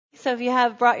So if you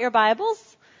have brought your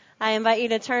Bibles, I invite you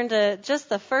to turn to just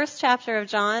the first chapter of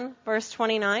John, verse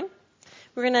 29.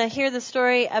 We're going to hear the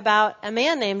story about a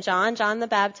man named John, John the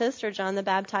Baptist or John the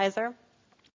Baptizer.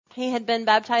 He had been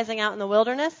baptizing out in the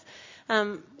wilderness.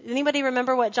 Anybody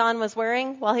remember what John was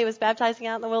wearing while he was baptizing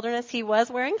out in the wilderness? He was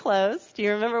wearing clothes. Do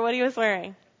you remember what he was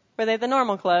wearing? Were they the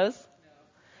normal clothes?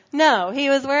 No,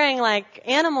 he was wearing like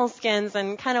animal skins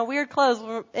and kind of weird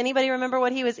clothes. Anybody remember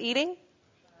what he was eating?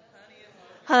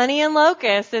 Honey and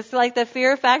locusts. It's like the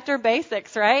Fear Factor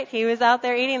basics, right? He was out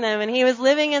there eating them, and he was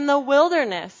living in the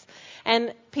wilderness.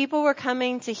 And people were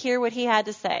coming to hear what he had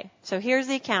to say. So here's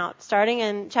the account, starting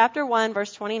in chapter 1,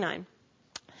 verse 29.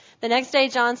 The next day,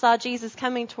 John saw Jesus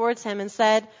coming towards him and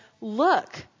said,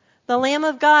 "Look, the Lamb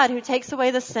of God who takes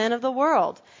away the sin of the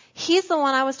world. He's the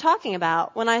one I was talking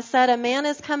about when I said, a man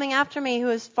is coming after me who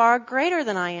is far greater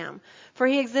than I am, for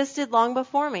he existed long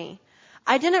before me.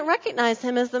 I didn't recognize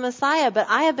him as the Messiah, but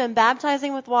I have been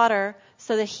baptizing with water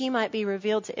so that he might be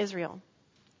revealed to Israel."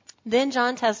 Then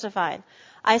John testified,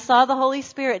 "I saw the Holy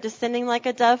Spirit descending like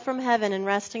a dove from heaven and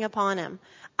resting upon him.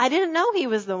 I didn't know he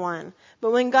was the one, but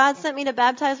when God sent me to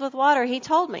baptize with water, he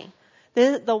told me,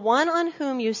 the one on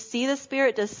whom you see the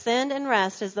Spirit descend and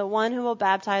rest is the one who will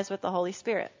baptize with the Holy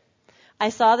Spirit. I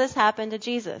saw this happen to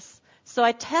Jesus, so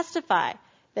I testify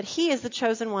that he is the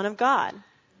chosen one of God."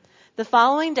 The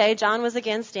following day, John was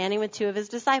again standing with two of his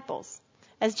disciples.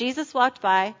 As Jesus walked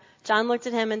by, John looked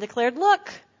at him and declared,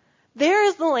 "Look, there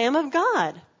is the Lamb of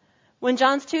God." When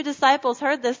John's two disciples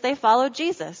heard this, they followed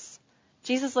Jesus.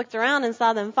 Jesus looked around and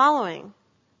saw them following.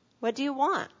 "What do you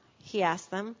want?" he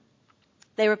asked them.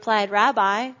 They replied,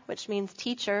 "Rabbi," which means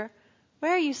teacher,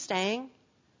 "where are you staying?"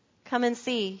 "Come and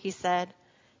see," he said.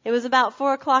 It was about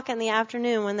 4:00 in the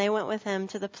afternoon when they went with him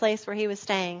to the place where he was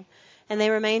staying, and they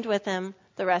remained with him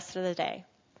the rest of the day.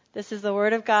 This is the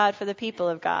word of God for the people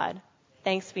of God.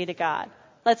 Thanks be to God.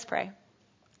 Let's pray.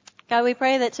 God, we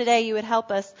pray that today you would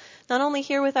help us not only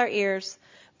hear with our ears,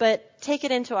 but take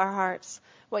it into our hearts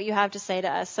what you have to say to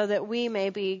us so that we may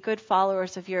be good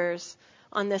followers of yours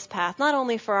on this path, not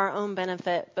only for our own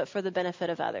benefit, but for the benefit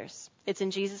of others. It's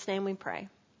in Jesus' name we pray.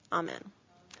 Amen.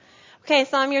 Okay,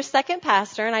 so I'm your second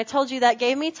pastor, and I told you that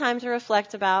gave me time to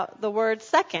reflect about the word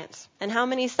second and how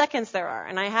many seconds there are.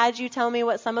 And I had you tell me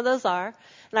what some of those are.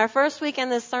 In our first week in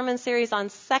this sermon series on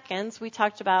seconds, we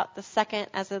talked about the second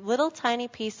as a little tiny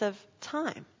piece of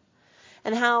time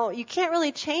and how you can't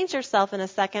really change yourself in a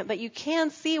second, but you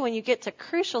can see when you get to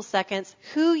crucial seconds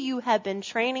who you have been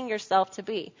training yourself to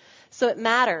be. So it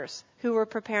matters who we're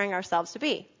preparing ourselves to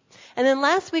be. And then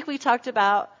last week we talked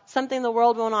about something the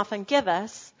world won't often give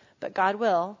us, but God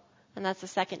will, and that's a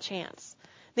second chance.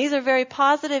 These are very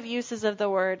positive uses of the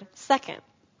word second.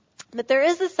 But there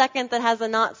is a second that has a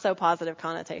not so positive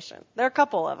connotation. There are a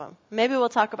couple of them. Maybe we'll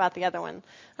talk about the other one.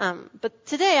 But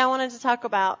today I wanted to talk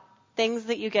about things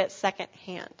that you get second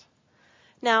hand.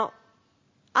 Now,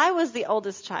 I was the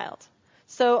oldest child,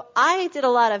 so I did a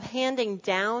lot of handing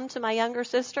down to my younger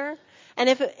sister. And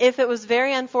if it was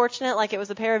very unfortunate, like it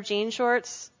was a pair of jean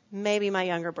shorts, maybe my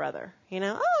younger brother,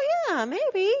 oh yeah,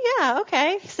 maybe, yeah,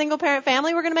 okay. Single parent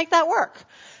family, we're going to make that work.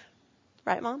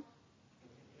 Right, Mom?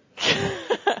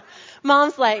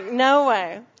 Mom's like, no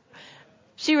way.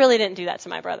 She really didn't do that to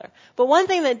my brother. But one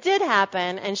thing that did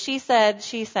happen, and she said,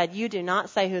 you do not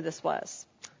say who this was.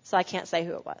 So I can't say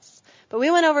who it was. But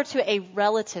we went over to a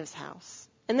relative's house.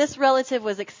 And this relative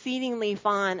was exceedingly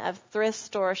fond of thrift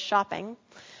store shopping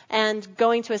and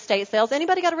going to estate sales.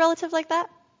 Anybody got a relative like that?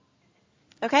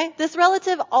 Okay, this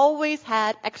relative always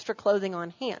had extra clothing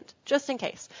on hand, just in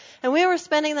case. And we were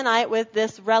spending the night with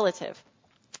this relative.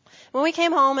 When we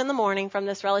came home in the morning from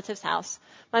this relative's house,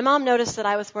 my mom noticed that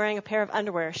I was wearing a pair of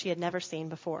underwear she had never seen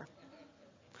before.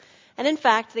 And in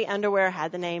fact, the underwear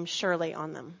had the name Shirley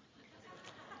on them.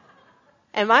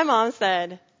 And my mom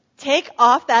said, "Take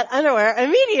off that underwear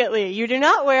immediately. You do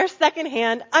not wear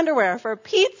secondhand underwear, for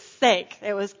Pete's sake."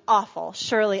 It was awful.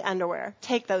 Shirley underwear.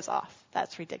 Take those off.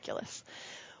 That's ridiculous.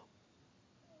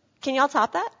 Can y'all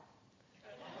top that?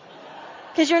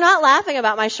 Because you're not laughing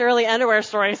about my Shirley underwear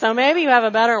story, so maybe you have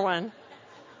a better one.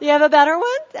 You have a better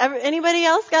one? Anybody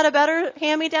else got a better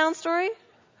hand-me-down story?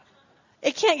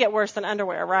 It can't get worse than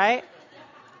underwear, right?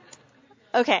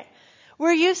 Okay.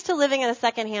 We're used to living in a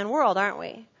second-hand world, aren't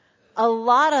we? A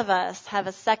lot of us have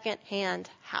a second-hand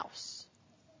house.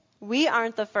 We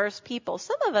aren't the first people.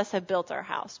 Some of us have built our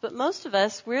house, but most of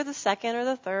us, we're the second or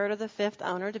the third or the fifth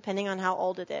owner, depending on how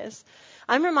old it is.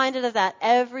 I'm reminded of that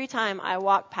every time I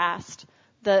walk past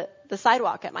the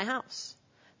sidewalk at my house.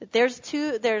 There's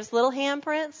little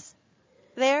handprints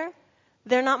there.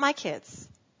 They're not my kids.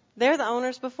 They're the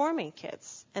owners before me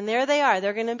kids. And there they are.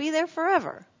 They're going to be there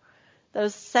forever.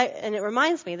 And it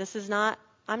reminds me,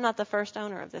 I'm not the first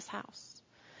owner of this house.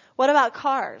 What about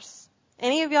cars?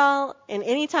 Any of y'all, in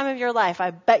any time of your life,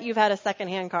 I bet you've had a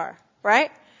secondhand car,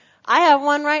 right? I have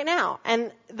one right now.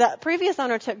 And the previous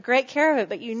owner took great care of it,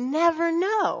 but you never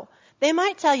know. They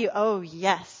might tell you, oh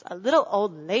yes, a little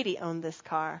old lady owned this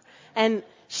car. And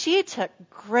she took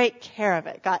great care of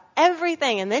it, got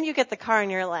everything. And then you get the car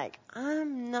and you're like,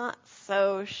 I'm not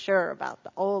so sure about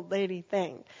the old lady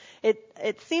thing.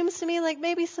 It seems to me like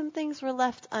maybe some things were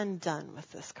left undone with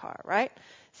this car, right?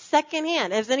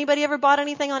 Secondhand. Has anybody ever bought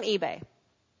anything on eBay?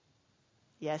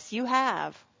 Yes, you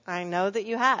have. I know that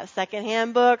you have.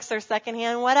 Secondhand books or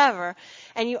secondhand whatever.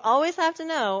 And you always have to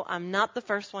know, I'm not the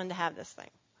first one to have this thing.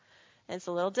 And it's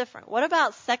a little different. What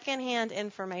about secondhand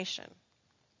information?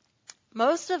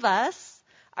 Most of us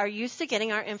are used to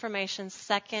getting our information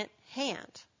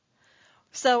secondhand.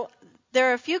 So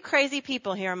there are a few crazy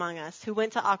people here among us who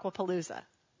went to Aquapalooza.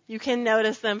 You can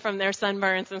notice them from their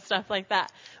sunburns and stuff like that.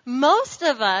 Most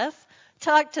of us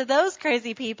talked to those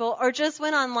crazy people or just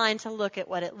went online to look at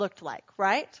what it looked like,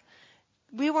 right?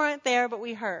 We weren't there, but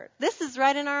we heard. This is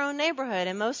right in our own neighborhood,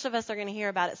 and most of us are going to hear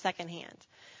about it secondhand.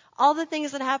 All the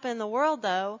things that happen in the world,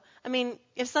 though, I mean,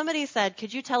 if somebody said,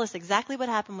 could you tell us exactly what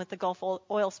happened with the Gulf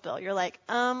oil spill? You're like,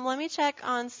 let me check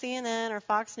on CNN or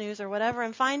Fox News or whatever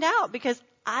and find out, because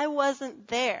I wasn't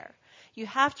there. You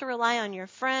have to rely on your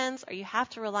friends, or you have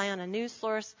to rely on a news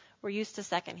source. We're used to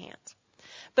secondhand.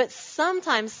 But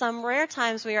sometimes, some rare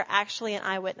times, we are actually an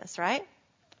eyewitness, right?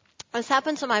 This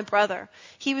happened to my brother.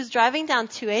 He was driving down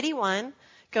 281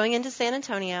 going into San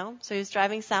Antonio. So he was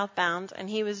driving southbound, and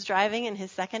he was driving in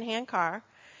his secondhand car.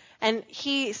 And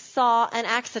he saw an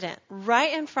accident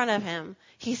right in front of him.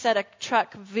 He said a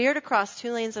truck veered across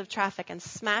 2 lanes of traffic and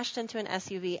smashed into an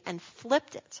SUV and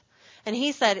flipped it. And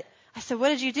he said, I said, what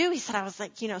did you do? He said, I was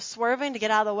like, swerving to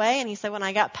get out of the way. And he said, when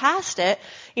I got past it,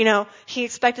 he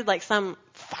expected like some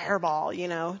fireball,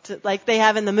 like they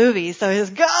have in the movies. So he was,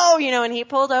 go, and he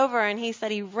pulled over, and he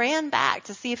said he ran back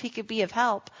to see if he could be of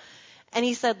help. And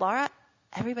he said, Laura,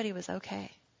 everybody was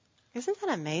okay. Isn't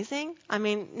that amazing? I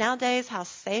mean, nowadays how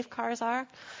safe cars are.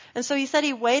 And so he said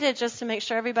he waited just to make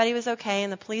sure everybody was okay,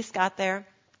 and the police got there.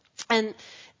 And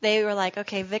they were like,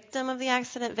 okay, victim of the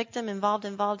accident, victim involved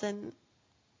in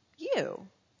you.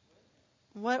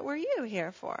 What were you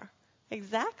here for?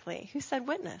 Exactly. Who said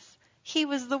witness? He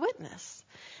was the witness.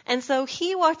 And so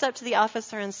he walked up to the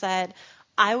officer and said,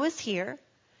 I was here.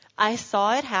 I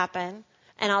saw it happen,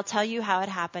 and I'll tell you how it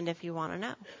happened if you want to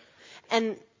know.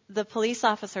 And the police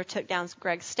officer took down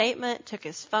Greg's statement, took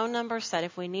his phone number, said,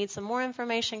 if we need some more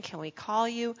information, can we call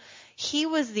you? He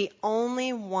was the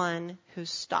only one who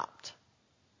stopped.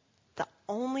 The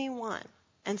only one.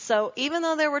 And so even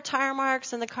though there were tire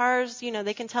marks and the cars,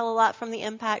 they can tell a lot from the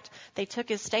impact, they took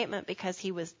his statement because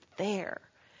he was there,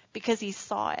 because he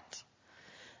saw it.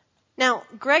 Now,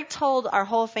 Greg told our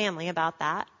whole family about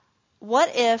that.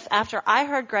 What if, after I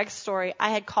heard Greg's story, I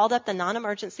had called up the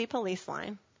non-emergency police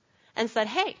line and said,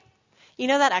 hey, you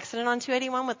know that accident on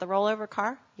 281 with the rollover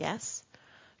car? Yes.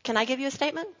 Can I give you a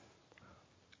statement?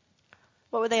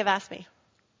 What would they have asked me?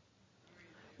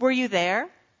 Were you there?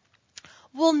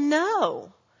 Well,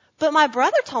 no, but my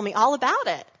brother told me all about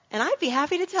it, and I'd be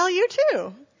happy to tell you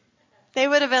too. They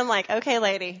would have been like, okay,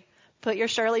 lady, put your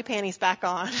Shirley panties back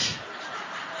on.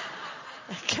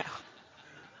 Okay.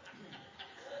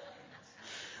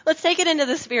 Let's take it into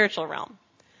the spiritual realm.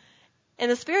 In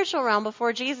the spiritual realm,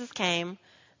 before Jesus came,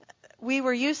 we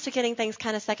were used to getting things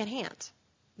kind of secondhand.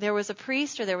 There was a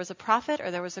priest, or there was a prophet,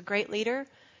 or there was a great leader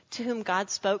to whom God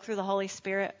spoke through the Holy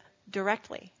Spirit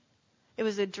directly. It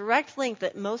was a direct link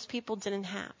that most people didn't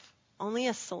have, only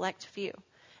a select few.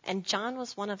 And John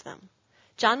was one of them.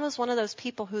 John was one of those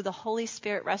people who the Holy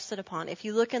Spirit rested upon. If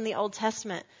you look in the Old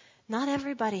Testament, not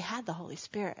everybody had the Holy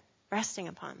Spirit resting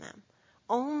upon them.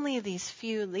 Only these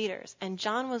few leaders, and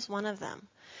John was one of them.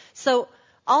 So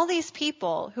all these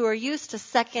people who are used to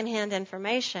secondhand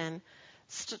information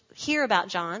hear about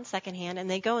John secondhand, and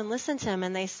they go and listen to him,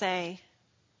 and they say,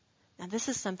 now this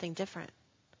is something different.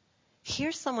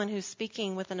 Here's someone who's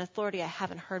speaking with an authority I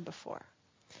haven't heard before.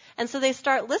 And so they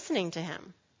start listening to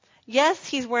him. Yes,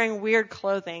 he's wearing weird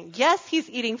clothing. Yes, he's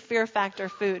eating fear factor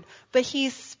food. But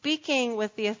he's speaking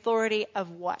with the authority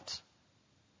of what?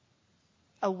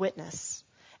 A witness.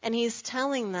 And he's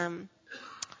telling them,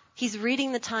 he's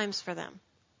reading the times for them.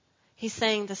 He's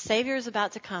saying, the Savior is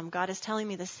about to come. God is telling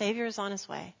me the Savior is on his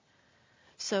way.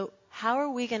 So how are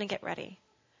we going to get ready?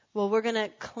 Well, we're going to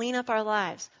clean up our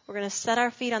lives. We're going to set our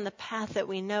feet on the path that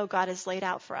we know God has laid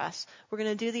out for us. We're going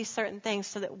to do these certain things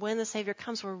so that when the Savior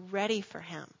comes, we're ready for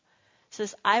him. So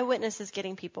this eyewitness is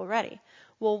getting people ready.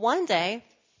 Well, one day,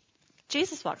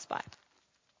 Jesus walks by.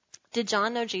 Did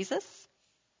John know Jesus?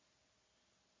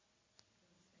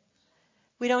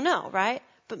 We don't know, right?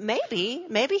 But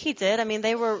maybe he did. I mean,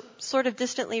 they were sort of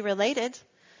distantly related.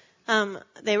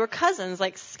 They were cousins,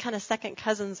 like kind of second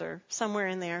cousins or somewhere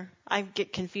in there. I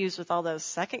get confused with all those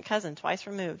second cousin, twice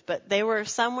removed. But they were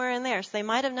somewhere in there, so they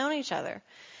might have known each other.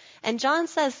 And John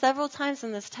says several times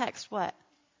in this text, what?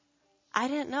 I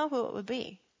didn't know who it would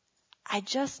be. I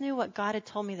just knew what God had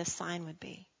told me the sign would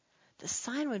be. The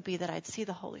sign would be that I'd see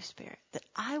the Holy Spirit, that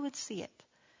I would see it.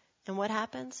 And what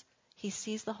happens? He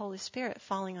sees the Holy Spirit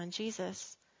falling on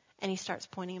Jesus, and he starts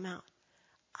pointing him out.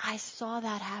 I saw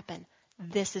that happen.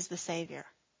 This is the Savior.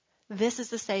 This is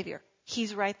the Savior.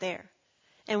 He's right there.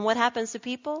 And what happens to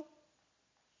people?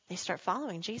 They start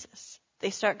following Jesus. They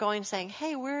start going saying,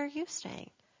 hey, where are you staying?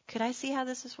 Could I see how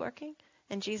this is working?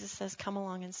 And Jesus says, come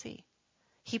along and see.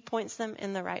 He points them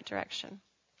in the right direction.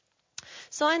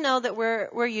 So I know that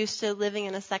we're used to living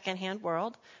in a secondhand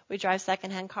world. We drive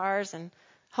secondhand cars, and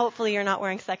hopefully you're not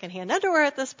wearing secondhand underwear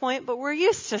at this point, but we're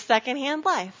used to secondhand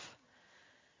life.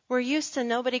 We're used to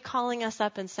nobody calling us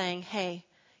up and saying, hey,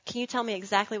 can you tell me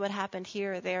exactly what happened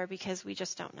here or there, because we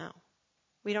just don't know.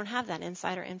 We don't have that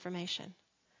insider information.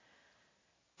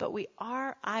 But we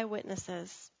are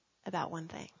eyewitnesses about one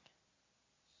thing.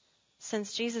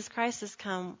 Since Jesus Christ has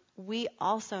come, we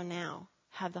also now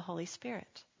have the Holy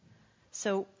Spirit.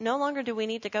 So no longer do we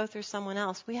need to go through someone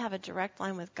else. We have a direct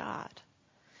line with God.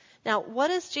 Now, what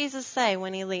does Jesus say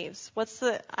when he leaves?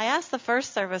 I asked the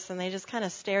first service, and they just kind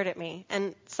of stared at me.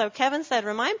 And so Kevin said,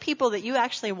 remind people that you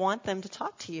actually want them to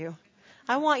talk to you.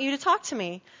 I want you to talk to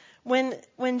me.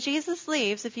 When Jesus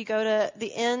leaves, if you go to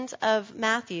the end of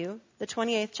Matthew, the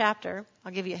 28th chapter,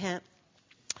 I'll give you a hint.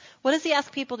 What does he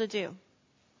ask people to do?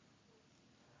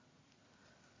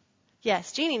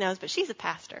 Yes, Jeannie knows, but she's a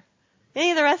pastor.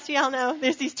 Any of the rest of y'all know?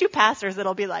 There's these two pastors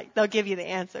that'll be like, they'll give you the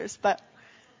answers. But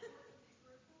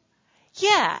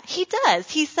yeah, he does.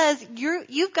 He says,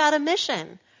 you've got a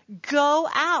mission. Go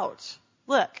out.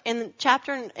 Look, in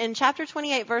chapter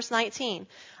 28, verse 19,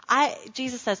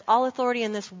 Jesus says, all authority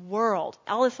in this world,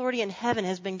 all authority in heaven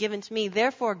has been given to me.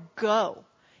 Therefore, go.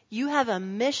 You have a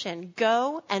mission.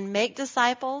 Go and make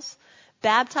disciples,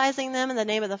 baptizing them in the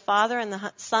name of the Father and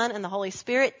the Son and the Holy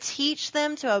Spirit. Teach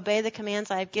them to obey the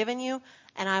commands I have given you,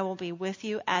 and I will be with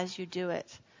you as you do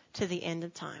it to the end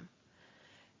of time.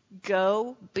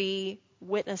 Go be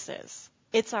witnesses.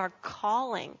 It's our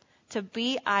calling to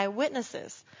be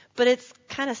eyewitnesses. But it's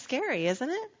kind of scary, isn't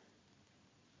it?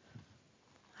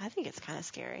 I think it's kind of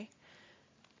scary.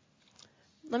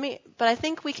 But I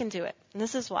think we can do it. And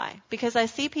this is why. Because I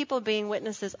see people being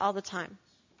witnesses all the time.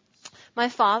 My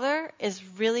father is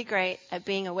really great at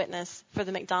being a witness for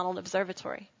the McDonald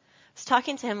Observatory. I was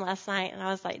talking to him last night, and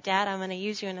I was like, Dad, I'm going to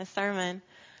use you in a sermon.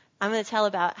 I'm going to tell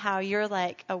about how you're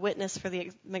like a witness for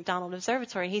the McDonald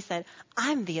Observatory. He said,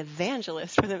 I'm the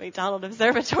evangelist for the McDonald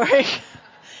Observatory.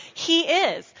 He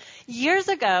is. Years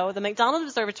ago, the McDonald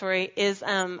Observatory is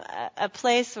a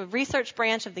place, a research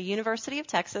branch of the University of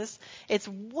Texas. It's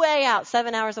way out,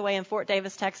 7 hours away in Fort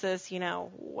Davis, Texas,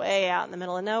 way out in the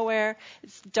middle of nowhere.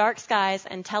 It's dark skies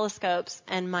and telescopes,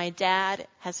 and my dad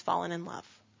has fallen in love.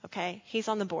 Okay? He's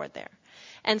on the board there.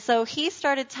 And so he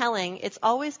started telling, it's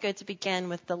always good to begin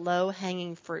with the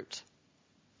low-hanging fruit.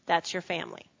 That's your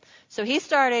family. So he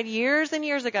started years and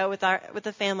years ago with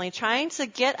the family trying to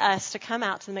get us to come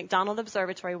out to the McDonald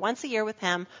Observatory once a year with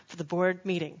him for the board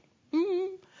meeting.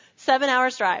 7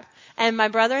 hours drive. And my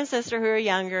brother and sister who are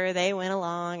younger, they went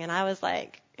along, and I was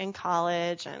like in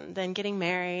college and then getting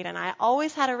married, and I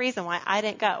always had a reason why I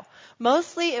didn't go.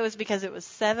 Mostly it was because it was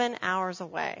 7 hours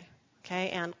away.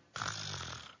 Okay, and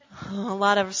a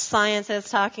lot of scientists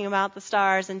talking about the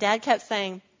stars, and Dad kept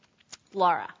saying,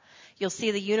 Laura, you'll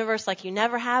see the universe like you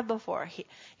never have before.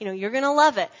 You're going to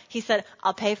love it. He said,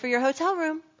 I'll pay for your hotel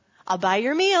room. I'll buy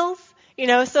your meals.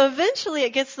 So eventually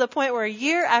it gets to the point where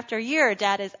year after year,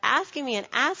 Dad is asking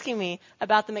me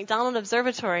about the McDonald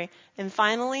Observatory. And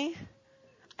finally,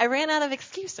 I ran out of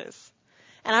excuses.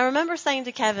 And I remember saying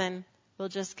to Kevin, we'll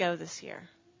just go this year.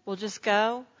 We'll just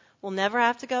go. We'll never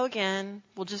have to go again.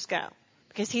 We'll just go.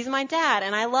 Because he's my dad,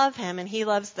 and I love him, and he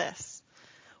loves this.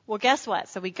 Well, guess what?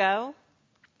 So we go.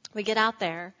 We get out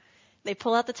there. They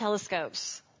pull out the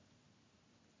telescopes.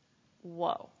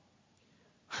 Whoa.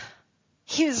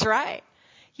 He was right.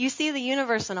 You see the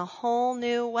universe in a whole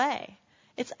new way.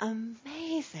 It's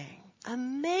amazing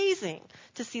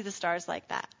to see the stars like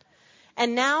that.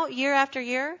 And now, year after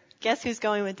year, guess who's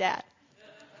going with Dad?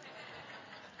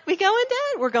 We going,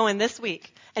 Dad? We're going this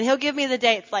week. And he'll give me the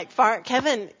dates like far.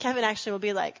 Kevin actually will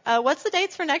be like, what's the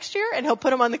dates for next year? And he'll put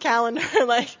them on the calendar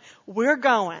like, we're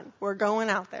going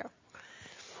out there.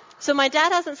 So my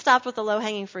dad hasn't stopped with the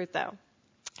low-hanging fruit, though.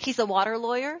 He's a water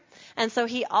lawyer, and so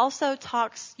he also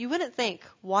talks, you wouldn't think,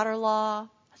 water law,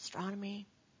 astronomy,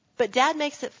 but Dad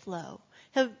makes it flow.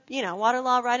 He'll, water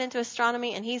law right into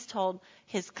astronomy, and he's told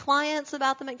his clients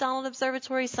about the McDonald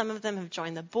Observatory. Some of them have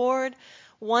joined the board.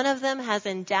 One of them has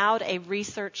endowed a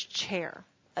research chair.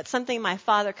 That's something my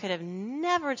father could have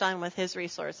never done with his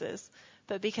resources,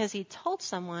 but because he told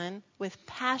someone with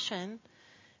passion,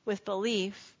 with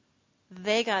belief,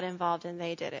 they got involved and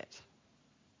they did it.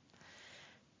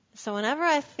 So whenever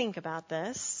I think about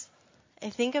this, I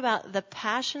think about the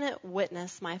passionate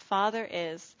witness my father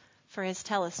is for his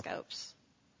telescopes.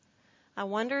 I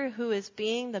wonder who is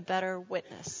being the better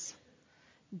witness,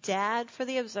 Dad for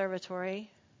the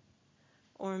observatory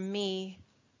or me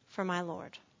for my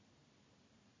Lord.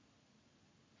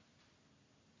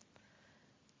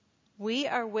 We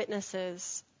are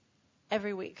witnesses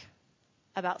every week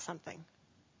about something.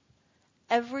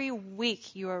 Every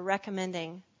week you are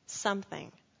recommending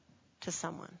something to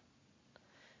someone.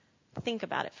 Think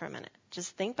about it for a minute.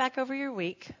 Just think back over your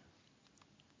week.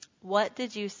 What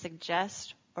did you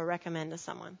suggest or recommend to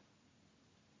someone?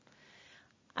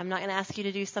 I'm not going to ask you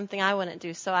to do something I wouldn't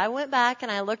do. So I went back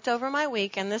and I looked over my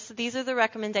week, and these are the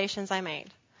recommendations I made.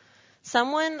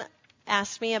 Someone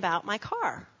asked me about my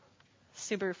car,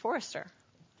 Subaru Forester.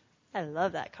 I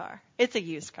love that car. It's a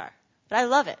used car, but I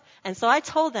love it. And so I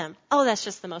told them, oh, that's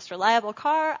just the most reliable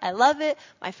car. I love it.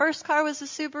 My first car was a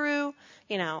Subaru.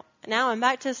 Now I'm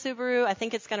back to a Subaru. I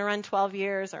think it's going to run 12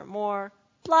 years or more.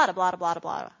 Blah, blah, blah, blah,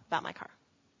 blah about my car.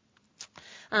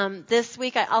 This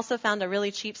week I also found a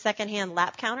really cheap secondhand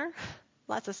lap counter.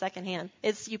 Lots of secondhand.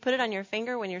 You put it on your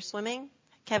finger when you're swimming.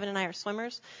 Kevin and I are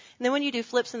swimmers. And then when you do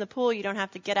flips in the pool, you don't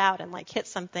have to get out and hit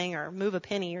something or move a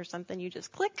penny or something. You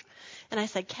just click. And I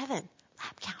said, Kevin,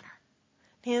 lap counter.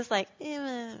 And he was like,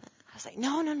 I was like,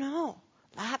 no.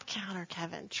 Lap counter,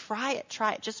 Kevin. Try it.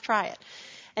 Just try it.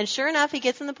 And sure enough, he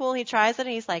gets in the pool, he tries it,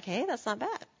 and he's like, hey, that's not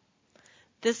bad.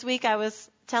 This week I was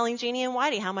telling Jeannie and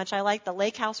Whitey how much I like the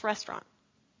Lake House restaurant.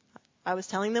 I was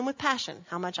telling them with passion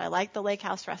how much I like the Lake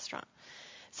House restaurant.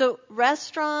 So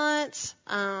restaurant,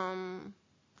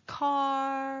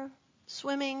 car,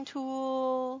 swimming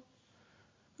tool.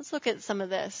 Let's look at some of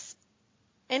this.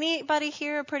 Anybody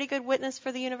here a pretty good witness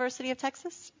for the University of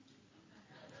Texas?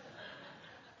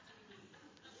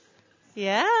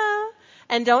 Yeah.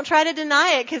 And don't try to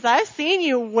deny it, because I've seen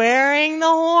you wearing the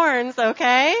horns,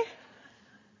 okay?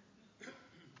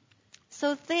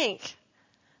 So think,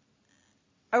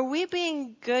 are we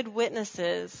being good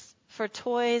witnesses for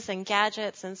toys and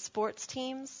gadgets and sports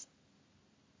teams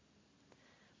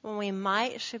when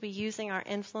we should be using our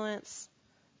influence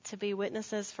to be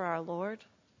witnesses for our Lord?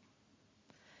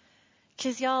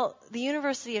 Because, y'all, the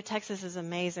University of Texas is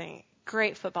amazing.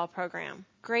 Great football program.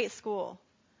 Great school.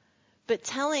 But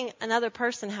telling another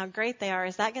person how great they are,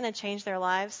 is that going to change their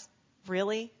lives?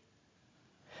 Really?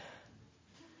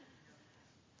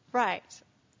 Right.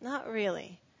 Not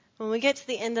really. When we get to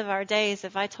the end of our days,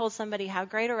 if I told somebody how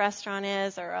great a restaurant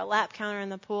is, or a lap counter in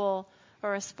the pool,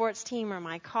 or a sports team, or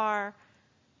my car,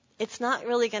 it's not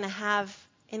really going to have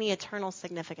any eternal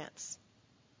significance.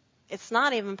 It's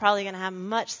not even probably going to have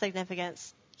much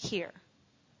significance here.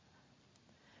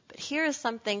 But here is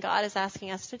something God is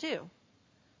asking us to do.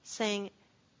 Saying,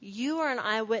 you are an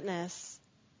eyewitness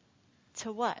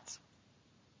to what?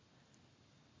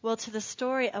 Well, to the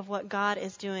story of what God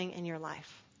is doing in your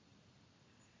life.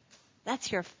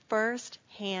 That's your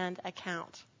first-hand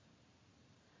account.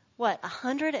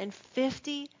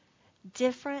 150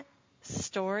 different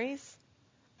stories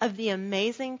of the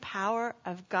amazing power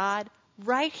of God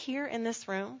right here in this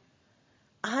room?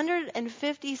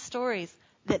 150 stories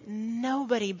that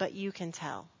nobody but you can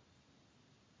tell.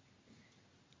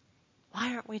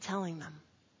 Why aren't we telling them?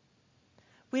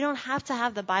 We don't have to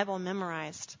have the Bible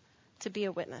memorized to be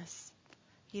a witness.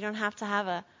 You don't have to have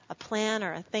a plan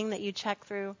or a thing that you check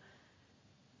through.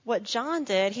 What John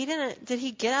did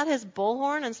he get out his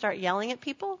bullhorn and start yelling at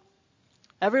people?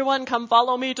 Everyone come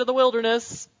follow me to the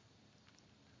wilderness.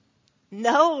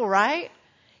 No, right?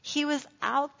 He was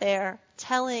out there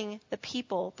telling the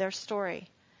people their story,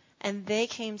 and they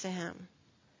came to him.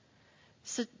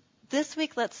 So this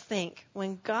week, let's think,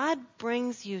 when God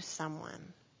brings you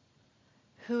someone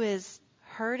who is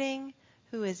hurting,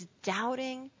 who is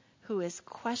doubting, who is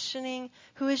questioning,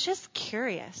 who is just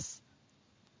curious,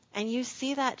 and you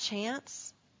see that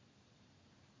chance,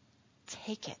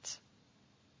 take it.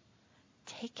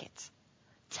 Take it.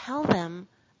 Tell them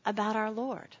about our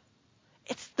Lord.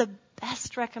 It's the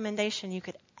best recommendation you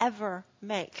could ever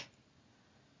make.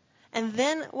 And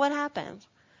then what happened?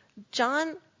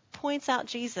 John points out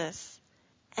Jesus,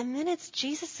 And then it's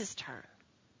Jesus' turn,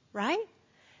 right?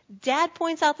 Dad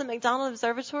points out the McDonald's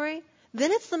Observatory.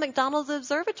 Then it's the McDonald's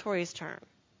Observatory's turn.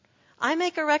 I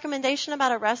make a recommendation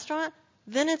about a restaurant.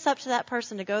 Then it's up to that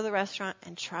person to go to the restaurant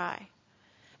and try.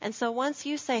 And so once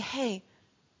you say, hey,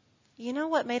 you know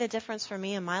what made a difference for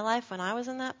me in my life when I was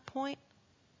in that point?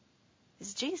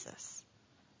 Is Jesus.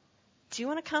 Do you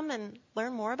want to come and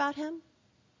learn more about him?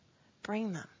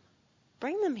 Bring them.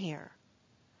 Bring them here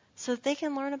so that they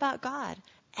can learn about God.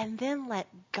 And then let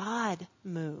God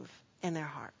move in their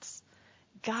hearts.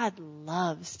 God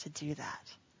loves to do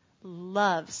that.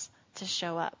 Loves to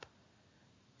show up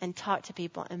and talk to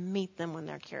people and meet them when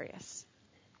they're curious.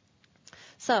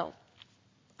 So,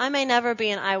 I may never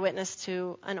be an eyewitness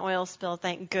to an oil spill,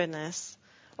 thank goodness,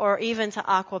 or even to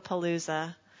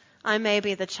Aquapalooza. I may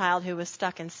be the child who was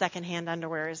stuck in secondhand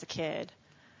underwear as a kid.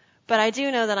 But I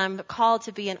do know that I'm called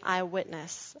to be an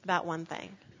eyewitness about one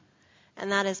thing,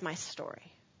 and that is my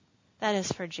story. That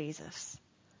is for Jesus.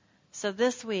 So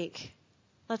this week,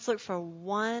 let's look for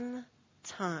one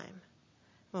time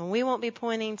when we won't be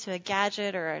pointing to a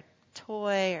gadget or a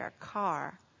toy or a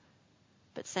car,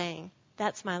 but saying,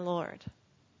 that's my Lord.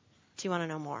 Do you want to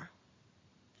know more?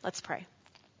 Let's pray.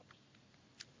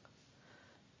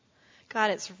 God,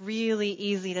 it's really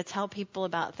easy to tell people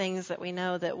about things that we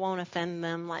know that won't offend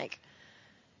them, like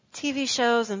TV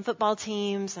shows and football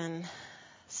teams and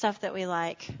stuff that we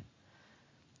like.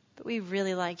 But we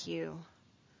really like you.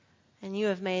 And you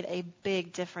have made a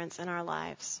big difference in our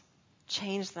lives.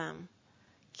 Changed them.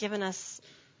 Given us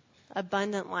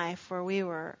abundant life where we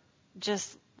were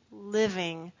just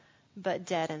living but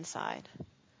dead inside.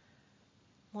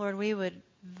 Lord, we would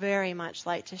very much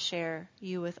like to share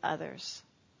you with others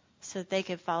so that they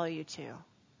could follow you too.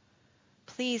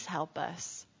 Please help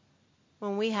us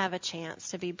when we have a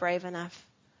chance to be brave enough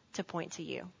to point to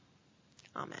you.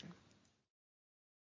 Amen.